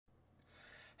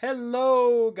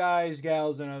Hello, guys,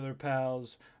 gals, and other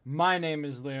pals. My name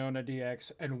is Leona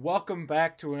DX, and welcome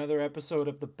back to another episode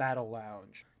of the Battle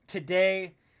Lounge.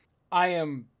 Today, I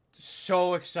am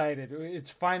so excited. It's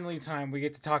finally time we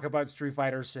get to talk about Street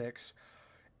Fighter 6.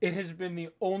 It has been the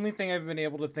only thing I've been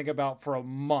able to think about for a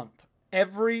month.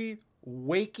 Every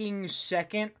waking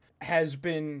second has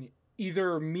been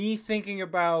either me thinking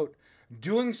about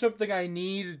doing something I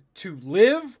need to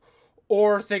live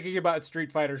or thinking about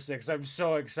Street Fighter 6. I'm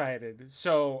so excited.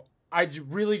 So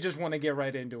really just want to get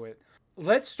right into it.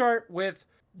 Let's start with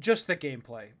just the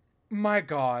gameplay. My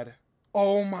god.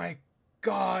 Oh my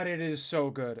god, it is so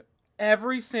good.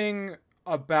 Everything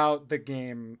about the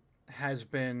game has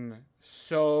been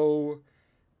so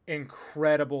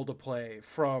incredible to play.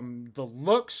 From the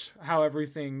looks, how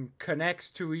everything connects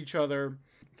to each other,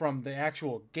 from the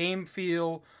actual game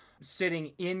feel,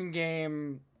 sitting in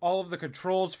game, all of the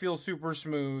controls feel super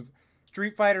smooth.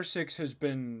 Street Fighter 6 has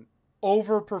been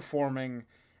overperforming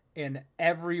in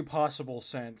every possible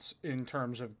sense in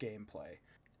terms of gameplay.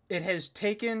 It has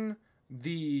taken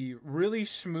the really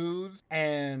smooth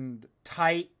and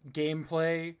tight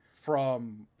gameplay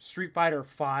from Street Fighter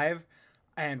 5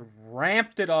 and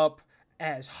ramped it up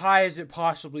as high as it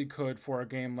possibly could for a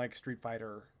game like Street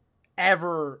Fighter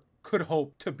ever could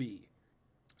hope to be.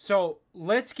 So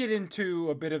let's get into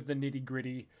a bit of the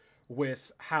nitty-gritty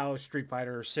with how Street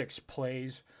Fighter 6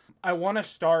 plays. I want to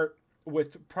start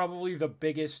with probably the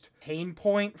biggest pain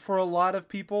point for a lot of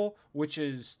people, which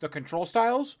is the control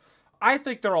styles. I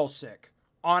think they're all sick.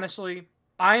 Honestly,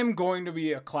 I am going to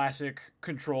be a classic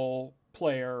control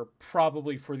player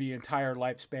probably for the entire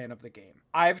lifespan of the game.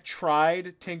 I've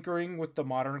tried tinkering with the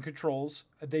modern controls.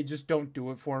 They just don't do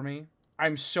it for me.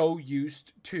 I'm so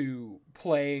used to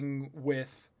playing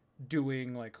with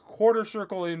doing like quarter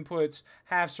circle inputs,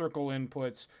 half circle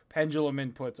inputs, pendulum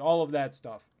inputs, all of that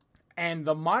stuff. And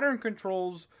the modern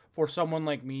controls for someone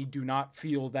like me do not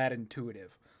feel that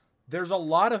intuitive. There's a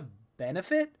lot of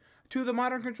benefit to the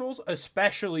modern controls,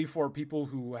 especially for people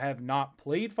who have not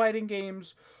played fighting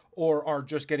games or are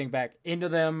just getting back into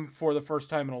them for the first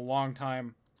time in a long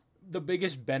time. The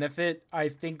biggest benefit, I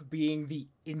think, being the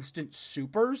instant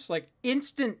supers. Like,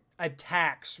 instant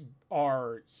attacks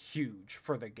are huge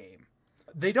for the game.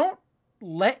 They don't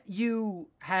let you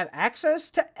have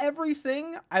access to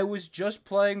everything. I was just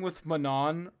playing with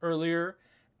Manon earlier,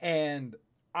 and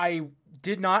I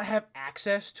did not have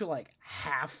access to, like,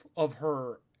 half of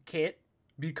her kit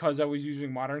because I was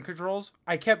using modern controls.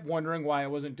 I kept wondering why I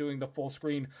wasn't doing the full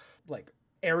screen, like,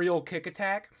 aerial kick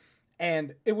attack.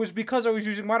 And it was because I was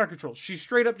using modern controls. She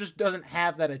straight up just doesn't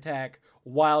have that attack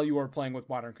while you are playing with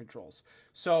modern controls.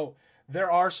 So there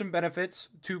are some benefits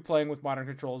to playing with modern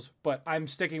controls, but I'm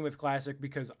sticking with classic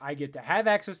because I get to have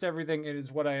access to everything. It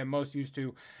is what I am most used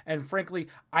to. And frankly,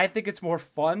 I think it's more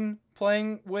fun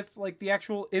playing with like the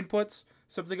actual inputs.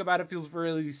 Something about it feels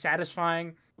really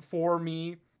satisfying for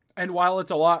me. And while it's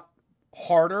a lot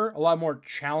harder, a lot more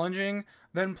challenging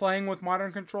than playing with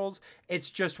modern controls, it's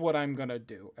just what I'm gonna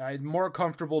do. I'm more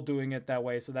comfortable doing it that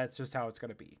way, so that's just how it's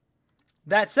gonna be.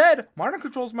 That said, modern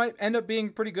controls might end up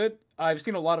being pretty good. I've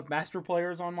seen a lot of master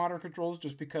players on modern controls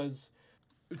just because,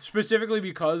 specifically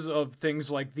because of things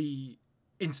like the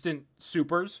instant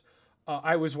supers.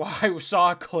 I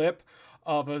saw a clip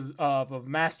of a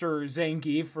master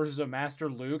Zangief versus a master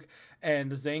Luke,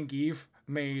 and the Zangief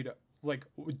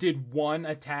did one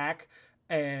attack,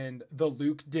 and the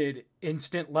Luke did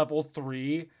instant level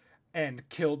 3 and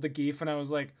killed the Geef, and I was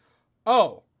like,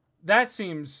 oh, that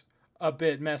seems a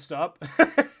bit messed up.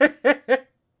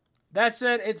 That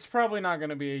said, it's probably not going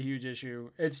to be a huge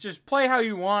issue. It's just play how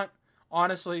you want,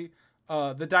 honestly.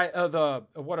 What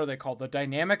are they called? The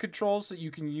dynamic controls that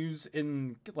you can use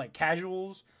in like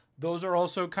casuals, those are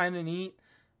also kind of neat.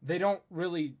 They don't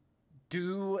really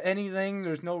do anything.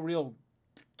 There's no real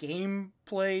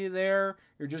gameplay there.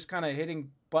 You're just kind of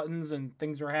hitting buttons and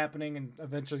things are happening and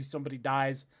eventually somebody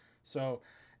dies. So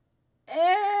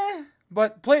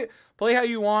but play how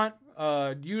you want.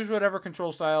 Use whatever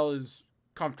control style is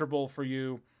comfortable for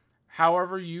you.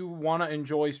 However you want to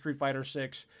enjoy Street Fighter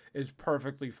 6 is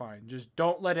perfectly fine. Just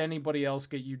don't let anybody else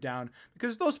get you down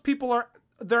because those people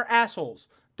they're assholes.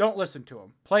 Don't listen to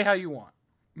them. Play how you want.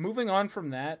 Moving on from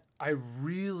that, I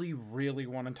really, really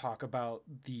want to talk about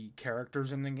the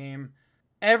characters in the game.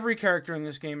 Every character in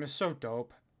this game is so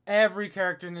dope. Every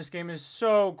character in this game is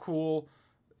so cool.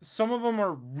 Some of them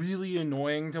are really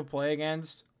annoying to play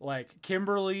against. Like,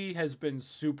 Kimberly has been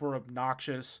super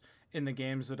obnoxious in the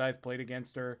games that I've played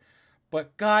against her.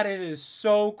 But God, it is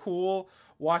so cool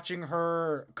watching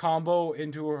her combo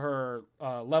into her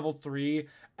level 3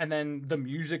 and then the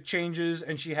music changes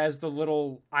and she has the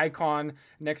little icon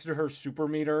next to her super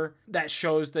meter that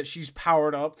shows that she's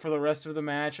powered up for the rest of the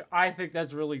match. I think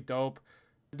that's really dope.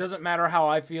 It doesn't matter how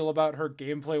I feel about her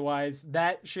gameplay wise.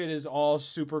 That shit is all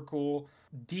super cool.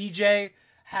 DJ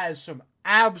has some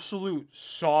absolute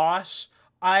sauce.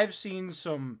 I've seen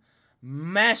some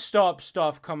messed up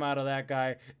stuff come out of that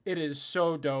guy. It is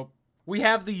so dope. We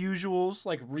have the usuals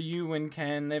like Ryu and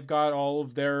Ken. They've got all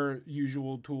of their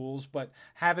usual tools, but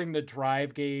having the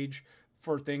drive gauge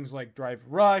for things like drive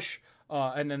rush,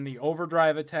 and then the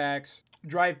overdrive attacks.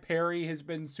 Drive parry has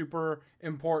been super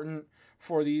important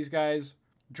for these guys.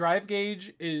 Drive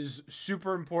gauge is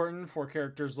super important for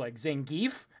characters like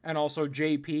Zangief and also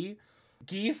JP.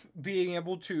 Geef being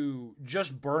able to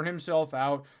just burn himself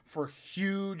out for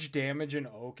huge damage in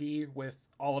Oki with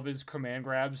all of his command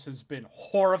grabs has been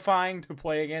horrifying to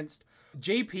play against.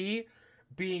 JP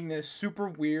being this super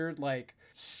weird, like,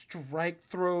 strike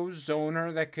throw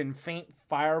zoner that can feint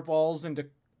fireballs into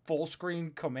full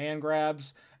screen command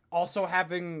grabs. Also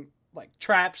having, like,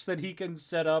 traps that he can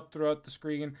set up throughout the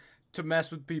screen to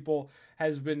mess with people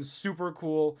has been super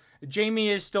cool. Jamie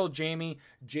is still Jamie.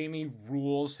 Jamie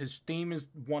rules. His theme is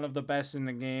one of the best in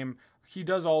the game. He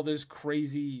does all this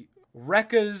crazy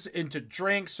rekkas into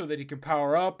drinks so that he can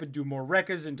power up and do more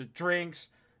rekkas into drinks.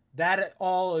 That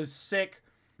all is sick.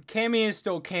 Cammy is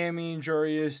still Cammy.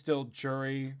 Jury is still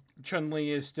Jury.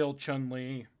 Chun-Li is still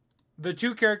Chun-Li. The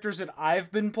two characters that I've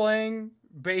been playing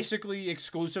basically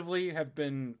exclusively have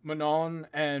been Manon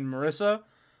and Marissa.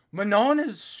 Manon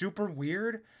is super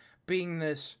weird, being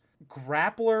this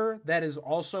grappler that is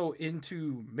also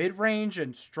into mid-range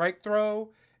and strike throw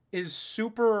is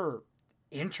super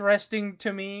interesting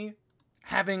to me.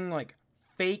 Having, like,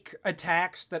 fake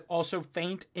attacks that also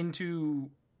feint into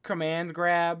command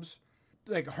grabs.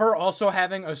 Like, her also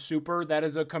having a super that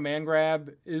is a command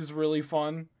grab is really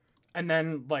fun. And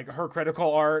then, like, her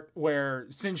critical art where,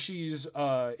 since she's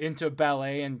into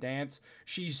ballet and dance,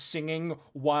 she's singing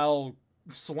while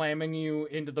slamming you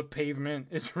into the pavement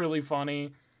is really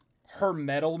funny. Her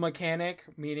metal mechanic,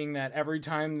 meaning that every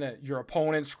time that your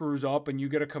opponent screws up and you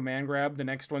get a command grab, the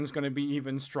next one's going to be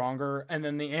even stronger. And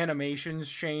then the animations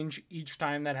change each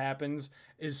time that happens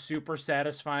is super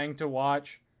satisfying to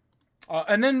watch.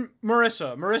 And then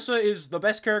Marissa. Marissa is the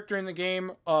best character in the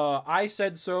game. I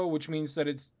said so, which means that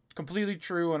it's completely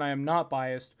true and I am not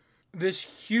biased. This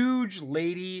huge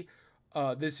lady,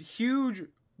 this huge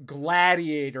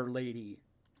gladiator lady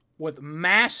with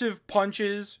massive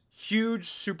punches, huge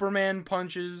Superman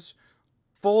punches,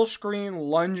 full screen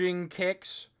lunging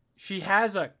kicks. She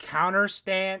has a counter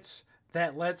stance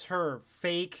that lets her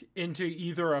fake into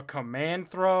either a command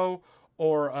throw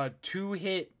or a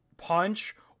 2-hit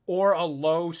punch or a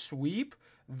low sweep.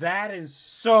 That is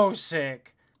so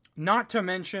sick. Not to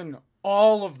mention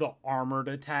all of the armored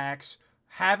attacks.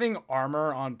 Having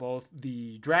armor on both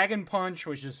the Dragon Punch,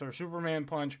 which is her Superman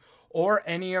punch, or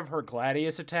any of her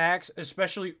Gladius attacks,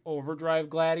 especially Overdrive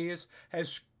Gladius,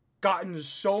 has gotten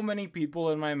so many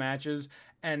people in my matches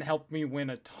and helped me win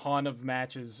a ton of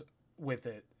matches with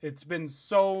it. It's been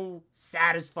so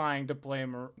satisfying to play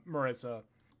Marissa.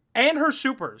 And her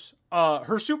supers.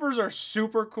 Her supers are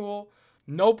super cool.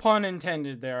 No pun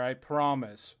intended there, I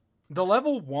promise. The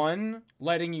level 1,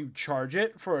 letting you charge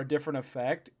it for a different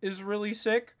effect, is really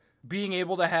sick. Being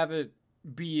able to have it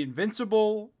be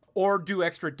invincible or do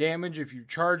extra damage if you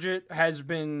charge it has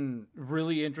been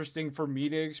really interesting for me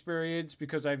to experience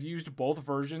because I've used both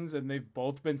versions and they've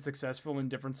both been successful in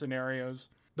different scenarios.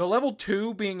 The level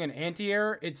 2 being an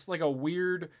anti-air, it's like a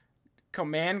weird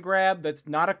command grab that's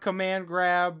not a command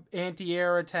grab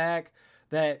anti-air attack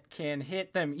that can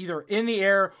hit them either in the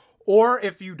air or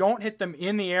if you don't hit them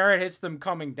in the air, it hits them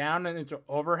coming down and into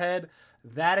overhead.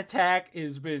 That attack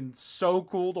has been so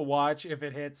cool to watch if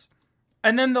it hits.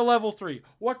 And then the level 3.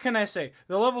 What can I say?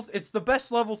 It's the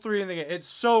best level 3 in the game. It's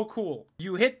so cool.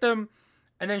 You hit them,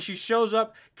 and then she shows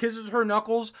up, kisses her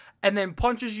knuckles, and then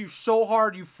punches you so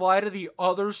hard you fly to the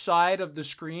other side of the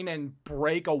screen and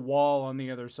break a wall on the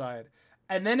other side.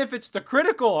 And then if it's the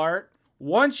critical art,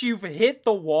 once you've hit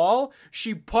the wall,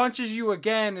 she punches you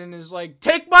again and is like,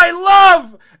 "Take my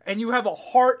love!" And you have a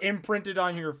heart imprinted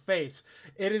on your face.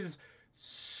 It is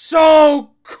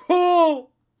so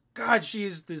cool. God, she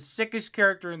is the sickest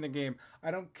character in the game. I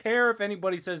don't care if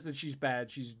anybody says that she's bad.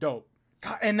 She's dope.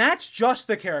 God, and that's just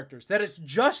the characters. That is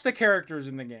just the characters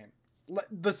in the game.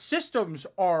 The systems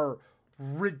are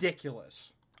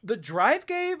ridiculous. The drive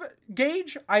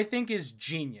gauge, I think, is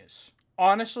genius.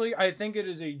 Honestly, I think it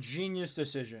is a genius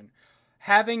decision.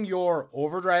 Having your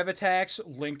overdrive attacks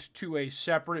linked to a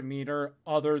separate meter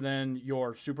other than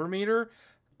your super meter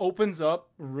opens up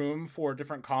room for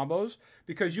different combos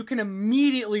because you can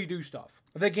immediately do stuff.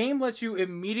 The game lets you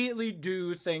immediately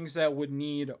do things that would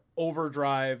need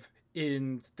overdrive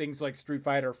in things like Street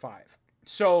Fighter V.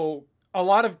 So a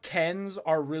lot of Kens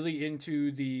are really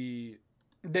into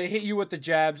they hit you with the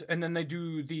jabs and then they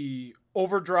do the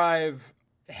overdrive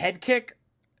head kick,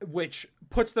 which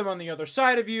puts them on the other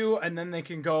side of you, and then they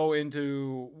can go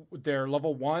into their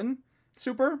level 1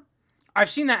 super. I've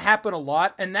seen that happen a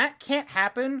lot, and that can't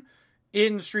happen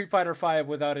in Street Fighter V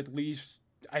without at least,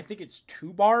 I think it's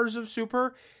 2 bars of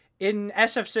super. In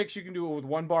SF6, you can do it with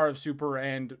 1 bar of super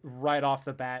and right off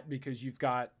the bat because you've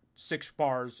got 6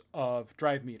 bars of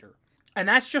drive meter. And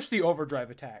that's just the overdrive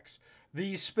attacks.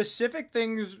 The specific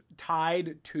things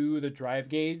tied to the drive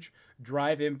gauge,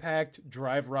 drive impact,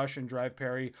 drive rush, and drive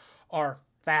parry are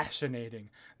fascinating.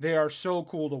 They are so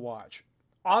cool to watch.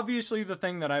 Obviously, the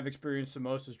thing that I've experienced the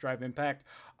most is drive impact.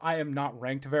 I am not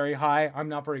ranked very high. I'm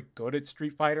not very good at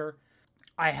Street Fighter.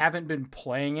 I haven't been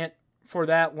playing it for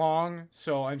that long,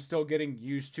 so I'm still getting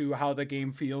used to how the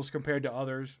game feels compared to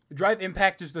others. Drive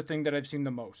impact is the thing that I've seen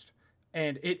the most,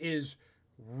 and it is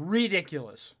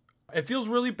ridiculous. It feels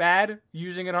really bad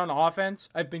using it on offense.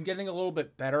 I've been getting a little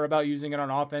bit better about using it on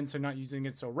offense and not using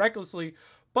it so recklessly,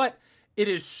 but it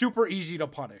is super easy to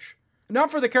punish. Not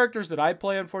for the characters that I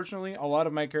play, unfortunately. A lot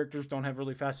of my characters don't have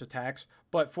really fast attacks,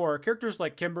 but for characters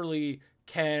like Kimberly,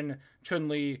 Ken,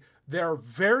 Chun-Li, they're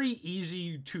very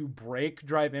easy to break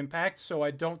drive impact, so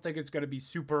I don't think it's going to be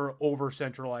super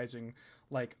over-centralizing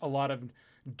like a lot of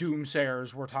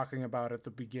doomsayers were talking about at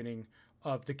the beginning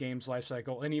of the game's life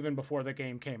cycle, and even before the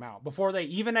game came out, before they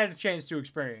even had a chance to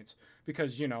experience,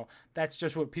 because, you know, that's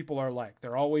just what people are like.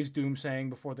 They're always doomsaying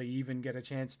before they even get a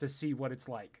chance to see what it's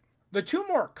like. The 2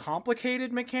 more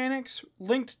complicated mechanics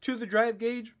linked to the drive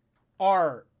gauge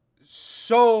are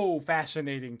so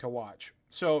fascinating to watch.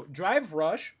 So drive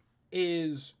rush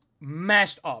is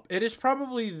messed up. It is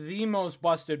probably the most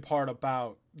busted part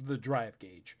about the drive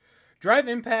gauge. Drive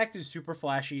impact is super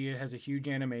flashy. It has a huge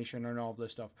animation and all of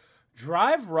this stuff.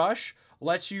 Drive rush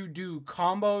lets you do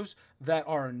combos that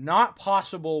are not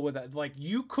possible with it. Like,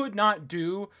 you could not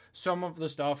do some of the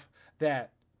stuff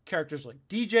that characters like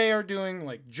DJ are doing,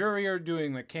 like Jury are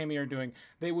doing, like Cammy are doing.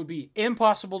 They would be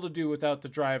impossible to do without the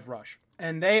drive rush.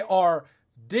 And they are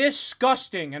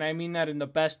disgusting, and I mean that in the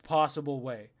best possible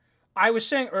way. I was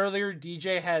saying earlier,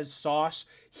 DJ has sauce.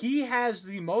 He has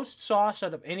the most sauce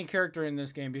out of any character in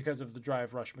this game because of the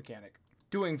drive rush mechanic.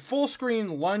 Doing full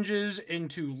screen lunges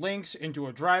into links, into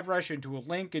a drive rush, into a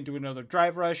link, into another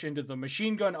drive rush, into the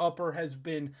machine gun upper has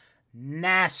been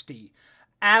nasty.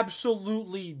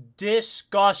 Absolutely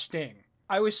disgusting.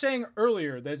 I was saying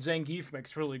earlier that Zangief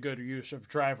makes really good use of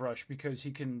drive rush because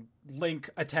he can link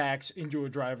attacks into a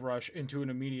drive rush into an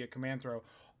immediate command throw.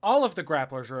 All of the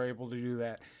grapplers are able to do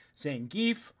that.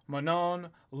 Zangief, Manon,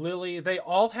 Lily, they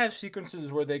all have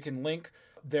sequences where they can link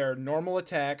their normal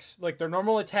attacks, like their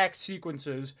normal attack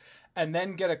sequences, and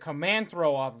then get a command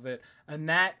throw off of it. And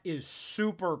that is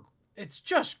super, it's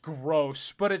just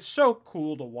gross, but it's so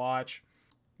cool to watch.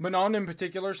 Manon in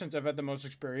particular, since I've had the most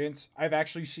experience, I've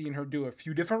actually seen her do a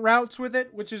few different routes with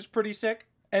it, which is pretty sick.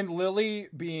 And Lily,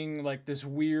 being like this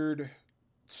weird,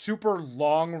 super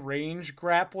long range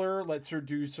grappler, lets her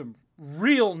do some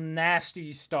real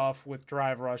nasty stuff with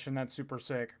drive rush, and that's super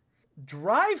sick.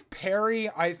 Drive parry,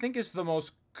 I think, is the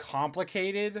most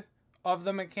complicated of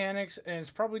the mechanics, and it's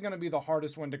probably going to be the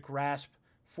hardest one to grasp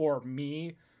for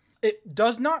me. It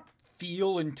does not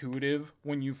feel intuitive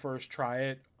when you first try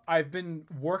it. I've been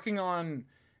working on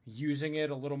using it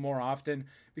a little more often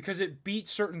because it beats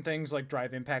certain things like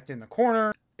drive impact in the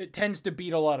corner. It tends to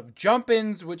beat a lot of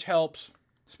jump-ins, which helps,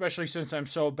 especially since I'm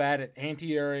so bad at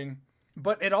anti-airing.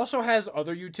 But it also has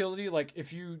other utility, like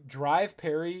if you drive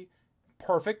parry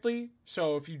perfectly,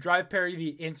 so if you drive parry the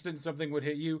instant something would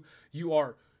hit you, you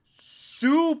are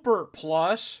super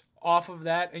plus off of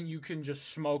that and you can just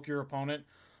smoke your opponent.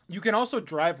 You can also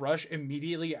drive rush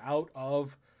immediately out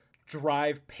of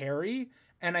drive parry,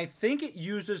 and I think it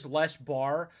uses less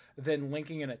bar than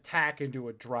linking an attack into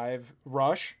a drive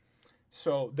rush.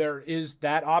 So there is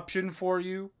that option for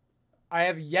you. I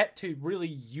have yet to really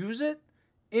use it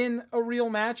in a real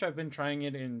match. I've been trying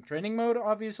it in training mode,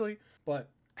 obviously, but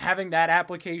having that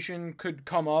application could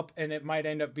come up and it might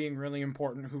end up being really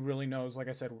important. Who really knows? Like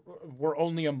I said, we're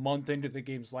only a month into the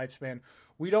game's lifespan.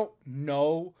 We don't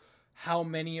know how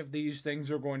many of these things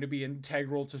are going to be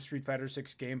integral to Street Fighter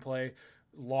 6 gameplay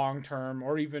long term,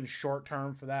 or even short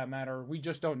term for that matter. We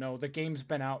just don't know. The game's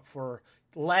been out for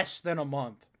less than a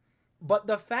month. But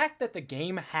the fact that the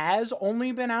game has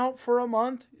only been out for a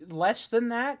month, less than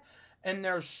that, And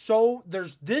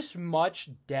there's this much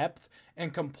depth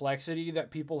and complexity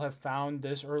that people have found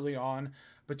this early on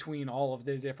between all of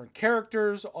the different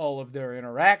characters, all of their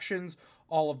interactions,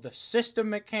 all of the system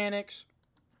mechanics,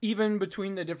 even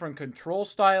between the different control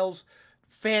styles.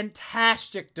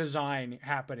 Fantastic design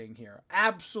happening here.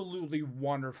 Absolutely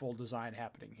wonderful design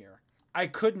happening here. I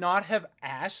could not have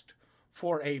asked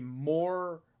for a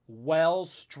more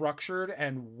well-structured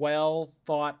and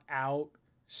well-thought-out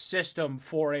system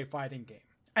for a fighting game.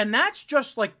 And that's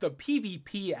just like the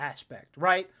PvP aspect,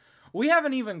 right? We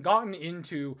haven't even gotten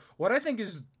into what I think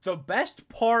is the best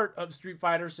part of Street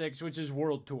Fighter 6, which is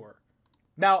World Tour.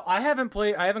 Now, I haven't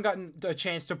gotten a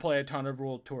chance to play a ton of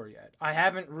World Tour yet. I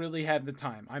haven't really had the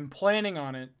time. I'm planning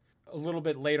on it a little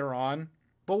bit later on.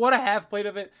 But what I have played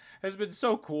of it has been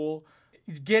so cool.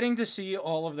 Getting to see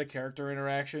all of the character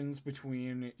interactions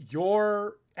between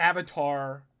your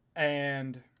avatar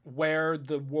and where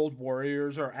the World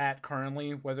Warriors are at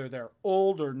currently, whether they're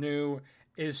old or new,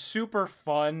 is super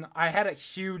fun. I had a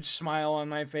huge smile on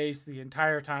my face the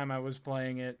entire time I was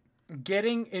playing it.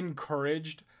 Getting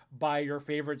encouraged by your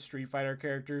favorite Street Fighter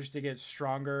characters to get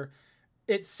stronger.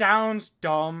 It sounds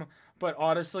dumb, but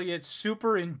honestly, it's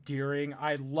super endearing.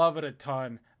 I love it a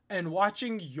ton. And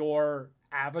watching your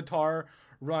avatar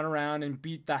run around and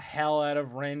beat the hell out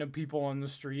of random people on the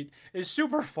street is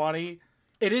super funny.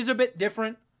 It is a bit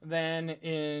different than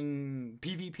in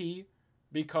PvP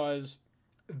because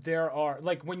there are,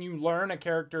 like, when you learn a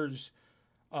character's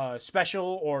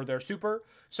special or their super,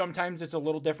 sometimes it's a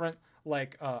little different.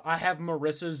 Like, I have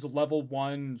Marissa's level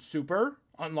 1 super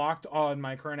unlocked on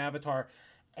my current avatar,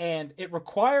 and it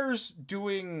requires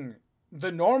doing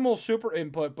the normal super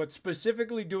input, but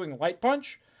specifically doing light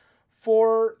punch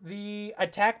for the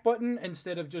attack button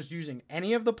instead of just using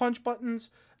any of the punch buttons.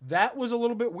 That was a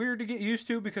little bit weird to get used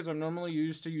to because I'm normally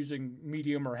used to using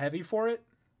medium or heavy for it.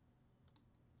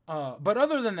 But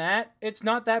other than that, it's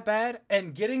not that bad,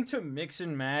 and getting to mix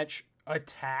and match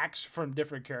attacks from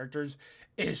different characters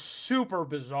is super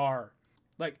bizarre.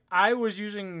 Like, I was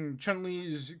using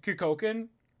Chun-Li's Kikoken,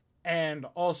 and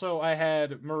also I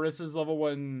had Marissa's level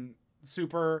 1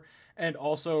 super, and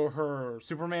also her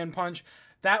Superman punch.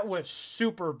 That was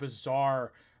super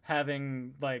bizarre,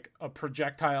 having, like, a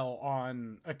projectile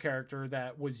on a character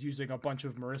that was using a bunch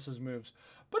of Marissa's moves.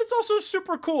 But it's also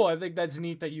super cool. I think that's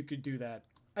neat that you could do that.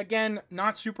 Again,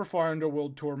 not super far into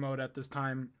World Tour mode at this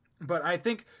time, but I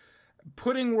think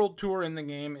putting World Tour in the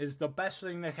game is the best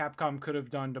thing that Capcom could have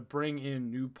done to bring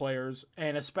in new players,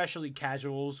 and especially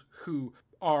casuals who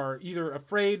are either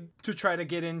afraid to try to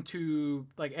get into,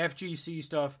 like, FGC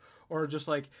stuff, or just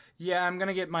like, yeah, I'm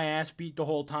gonna get my ass beat the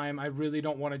whole time. I really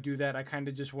don't want to do that. I kind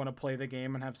of just want to play the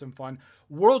game and have some fun.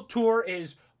 World Tour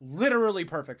is literally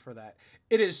perfect for that.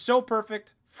 It is so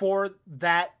perfect for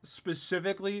that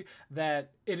specifically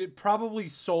that it probably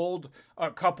sold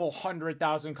a couple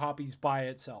 100,000 copies by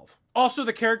itself. Also,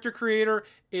 the character creator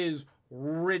is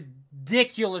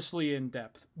ridiculously in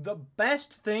depth. The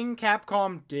best thing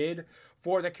Capcom did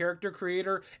for the character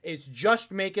creator is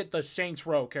just make it the Saints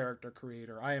Row character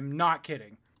creator. I am not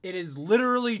kidding. It is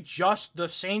literally just the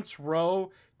Saints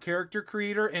Row character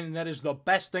creator, and that is the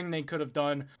best thing they could have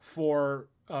done for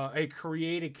a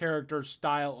created character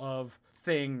style of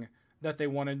thing that they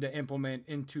wanted to implement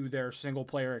into their single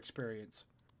player experience.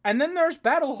 And then there's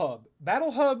Battle Hub.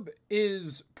 Battle Hub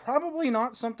is probably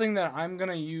not something that I'm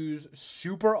going to use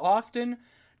super often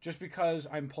just because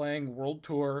I'm playing World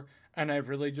Tour and I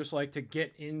really just like to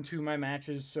get into my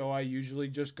matches, so I usually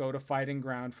just go to Fighting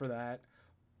Ground for that.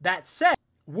 That said,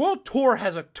 World Tour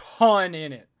has a ton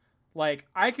in it. Like,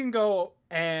 I can go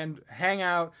and hang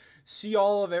out, see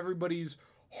all of everybody's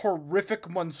horrific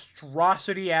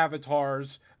monstrosity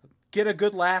avatars, get a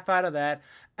good laugh out of that,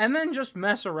 and then just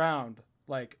mess around.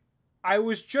 Like, I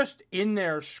was just in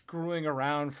there screwing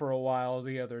around for a while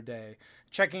the other day,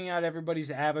 checking out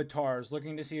everybody's avatars,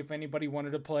 looking to see if anybody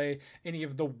wanted to play any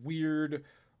of the weird,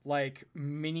 like,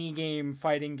 mini-game,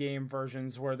 fighting game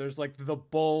versions where there's, like, the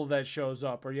bull that shows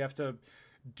up, or you have to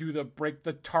do the break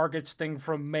the targets thing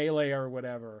from Melee or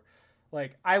whatever.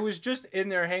 Like, I was just in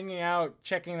there hanging out,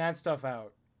 checking that stuff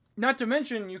out. Not to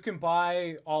mention, you can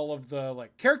buy all of the,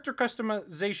 like, character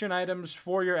customization items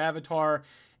for your avatar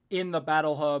in the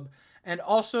Battle Hub. And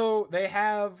also, they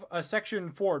have a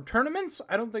section for tournaments.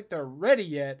 I don't think they're ready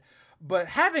yet, but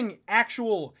having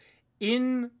actual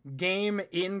in-game,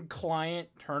 in-client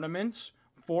tournaments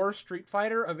for Street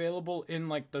Fighter available in,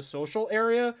 like, the social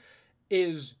area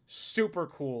is super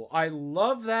cool. I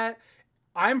love that.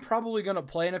 I'm probably going to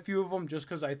play in a few of them just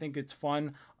because I think it's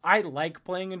fun. I like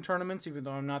playing in tournaments, even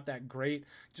though I'm not that great,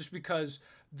 just because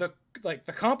the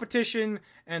the competition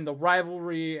and the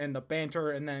rivalry and the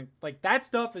banter, and then like that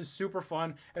stuff is super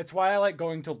fun. It's why I like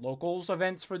going to locals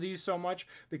events for these so much,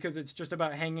 because it's just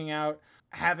about hanging out,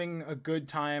 having a good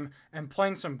time, and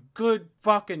playing some good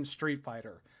fucking Street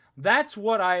Fighter. That's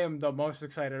what I am the most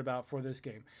excited about for this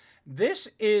game. This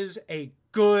is a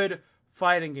good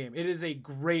fighting game. It is a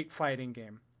great fighting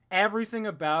game. Everything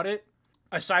about it,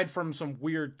 aside from some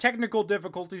weird technical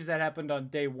difficulties that happened on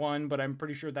day one, but I'm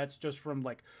pretty sure that's just from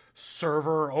like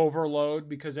server overload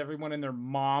because everyone and their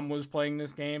mom was playing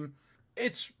this game.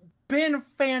 It's been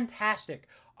fantastic.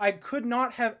 I could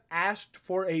not have asked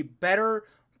for a better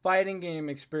fighting game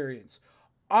experience.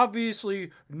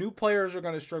 Obviously, new players are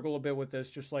going to struggle a bit with this,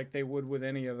 just like they would with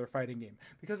any other fighting game,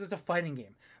 because it's a fighting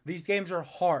game. These games are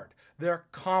hard. They're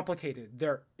complicated.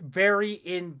 They're very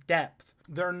in-depth.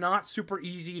 They're not super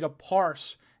easy to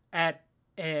parse at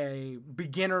a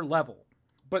beginner level.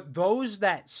 But those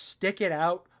that stick it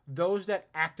out, those that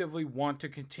actively want to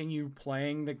continue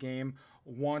playing the game,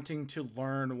 wanting to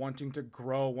learn, wanting to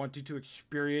grow, wanting to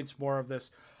experience more of this,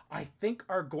 I think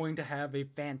are going to have a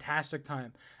fantastic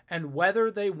time. And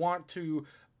whether they want to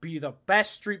be the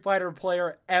best Street Fighter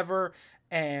player ever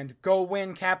and go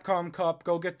win Capcom Cup,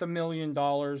 go get the $1 million,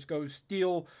 go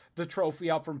steal the trophy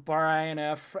out from Brian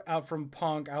F., out from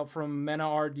Punk, out from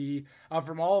Mena RD, out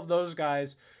from all of those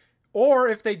guys, or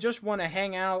if they just want to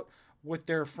hang out with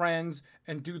their friends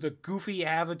and do the goofy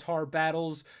avatar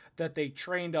battles that they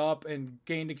trained up and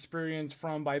gained experience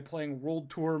from by playing World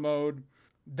Tour mode,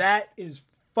 that is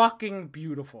fucking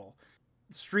beautiful.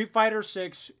 Street Fighter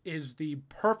 6 is the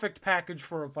perfect package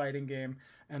for a fighting game,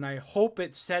 and I hope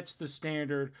it sets the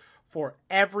standard for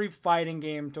every fighting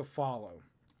game to follow.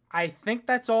 I think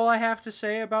that's all I have to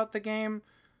say about the game.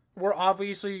 We're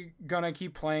obviously going to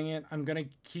keep playing it. I'm going to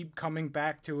keep coming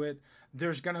back to it.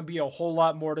 There's going to be a whole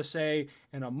lot more to say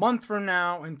in a month from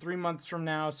now, in 3 months from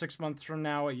now, 6 months from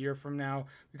now, a year from now,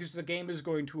 because the game is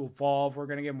going to evolve. We're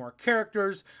going to get more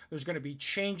characters. There's going to be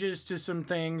changes to some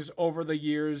things over the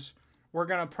years. We're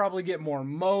going to probably get more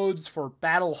modes for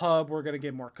Battle Hub. We're going to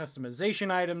get more customization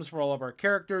items for all of our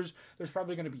characters. There's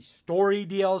probably going to be story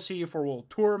DLC for World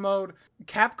Tour mode.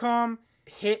 Capcom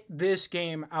hit this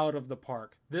game out of the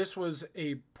park. This was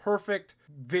a perfect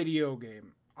video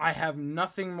game. I have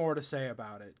nothing more to say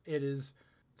about it. It is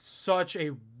such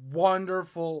a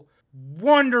wonderful,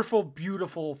 wonderful,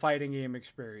 beautiful fighting game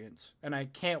experience. And I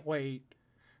can't wait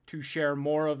to share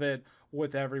more of it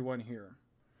with everyone here.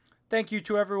 Thank you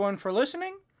to everyone for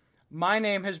listening. My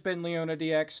name has been Leona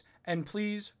DX, and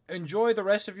please enjoy the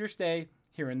rest of your stay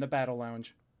here in the Battle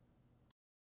Lounge.